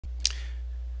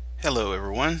Hello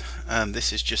everyone.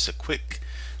 This is just a quick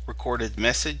recorded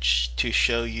message to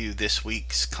show you this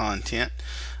week's content.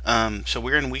 So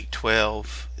we're in week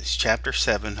 12. It's chapter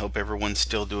 7. Hope everyone's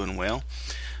still doing well.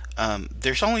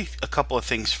 There's only a couple of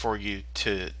things for you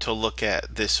to look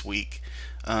at this week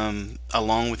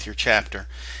along with your chapter.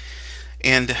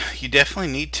 And you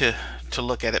definitely need to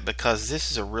look at it because this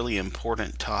is a really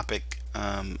important topic,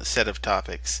 set of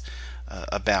topics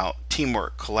about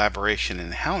teamwork, collaboration,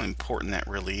 and how important that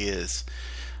really is.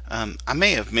 I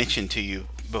may have mentioned to you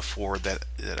before that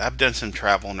I've done some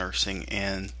travel nursing,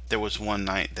 and there was one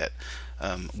night that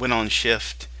went on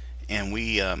shift, and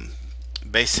we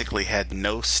basically had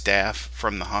no staff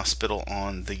from the hospital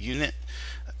on the unit.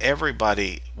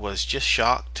 Everybody was just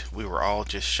shocked. We were all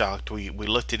just shocked. We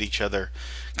looked at each other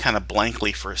kind of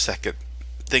blankly for a second,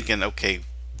 thinking, okay,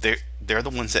 they're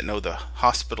the ones that know the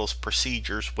hospital's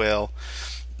procedures well.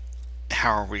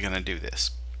 How are we going to do this?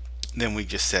 Then we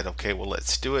just said, okay, well,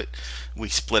 let's do it. We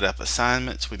split up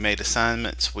assignments. We made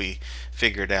assignments. We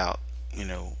figured out,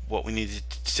 what we needed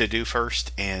to do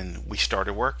first, and we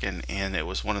started working. And it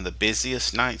was one of the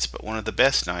busiest nights, but one of the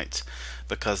best nights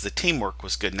because the teamwork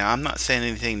was good. Now, I'm not saying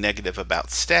anything negative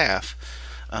about staff,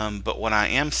 but what I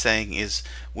am saying is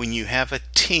when you have a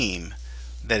team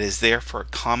that is there for a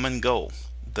common goal,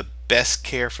 the best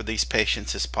care for these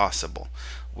patients as possible.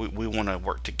 We want to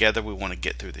work together. We want to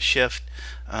get through the shift,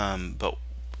 but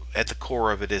at the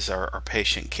core of it is our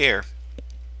patient care.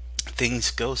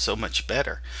 Things go so much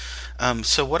better.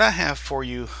 So what I have for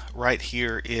you right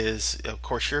here is, of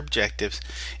course, your objectives,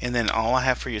 and then all I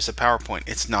have for you is a PowerPoint.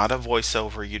 It's not a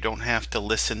voiceover. You don't have to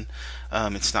listen.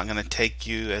 It's not going to take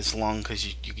you as long because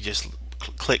you can just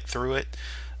click through it.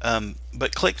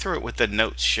 But click through it with the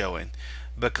notes showing,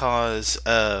 because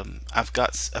I've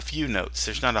got a few notes.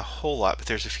 There's not a whole lot, but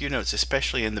there's a few notes,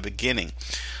 especially in the beginning.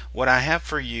 What I have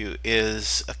for you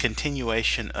is a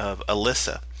continuation of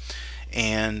Alyssa,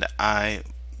 and I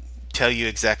tell you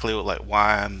exactly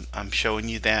why I'm showing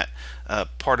you that.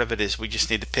 Part of it is we just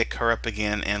need to pick her up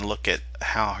again and look at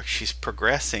how she's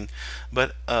progressing,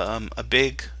 but a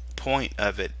big point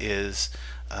of it is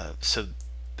so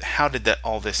how did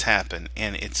all this happen?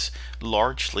 And it's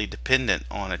largely dependent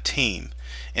on a team,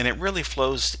 and it really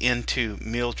flows into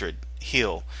Mildred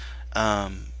Hill,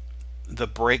 the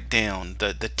breakdown,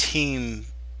 the team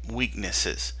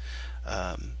weaknesses.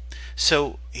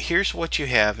 So here's what you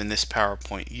have in this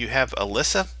PowerPoint. You have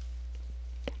Alyssa,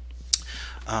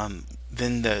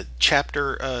 then the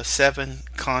chapter 7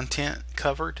 content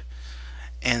covered,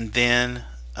 and then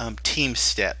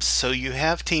TeamSTEPPS. So you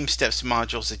have TeamSTEPPS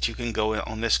modules that you can go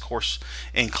on this course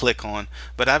and click on,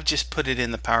 but I've just put it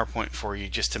in the PowerPoint for you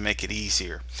just to make it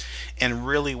easier. And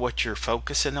really what you're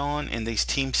focusing on in these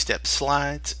TeamSTEPPS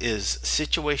slides is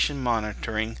situation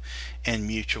monitoring and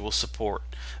mutual support,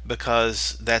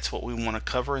 because that's what we want to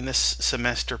cover in this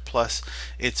semester, plus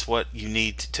it's what you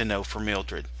need to know for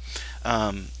Mildred.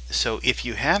 So if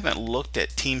you haven't looked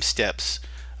at TeamSTEPPS,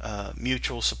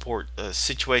 mutual support,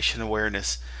 situation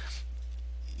awareness,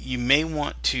 you may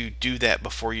want to do that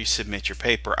before you submit your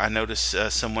paper. I notice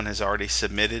someone has already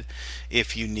submitted.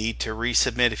 If you need to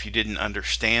resubmit, if you didn't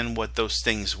understand what those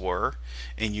things were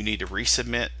and you need to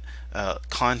resubmit,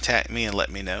 contact me and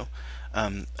let me know.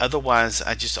 Otherwise,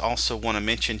 I just also want to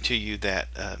mention to you that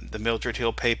the Mildred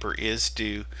Hill paper is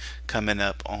due coming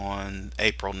up on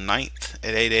April 9th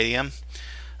at 8 a.m.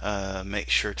 Make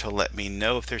sure to let me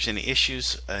know if there's any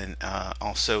issues, and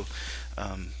also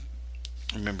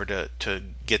remember to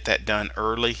get that done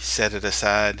early, set it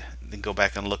aside, then go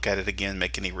back and look at it again,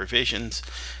 make any revisions,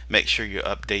 make sure you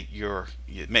update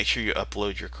make sure you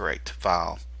upload your correct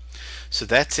file. So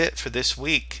that's it for this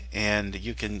week, and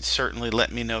you can certainly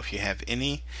let me know if you have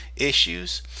any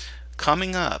issues.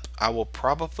 Coming up, I will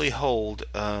probably hold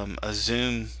a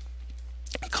Zoom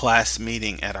class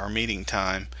meeting at our meeting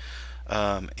time,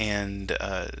 and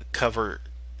cover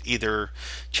either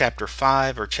chapter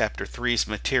 5 or chapter 3's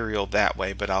material that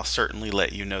way, but I'll certainly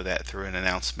let you know that through an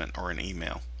announcement or an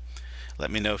email. Let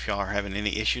me know if y'all are having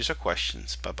any issues or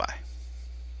questions. Bye bye.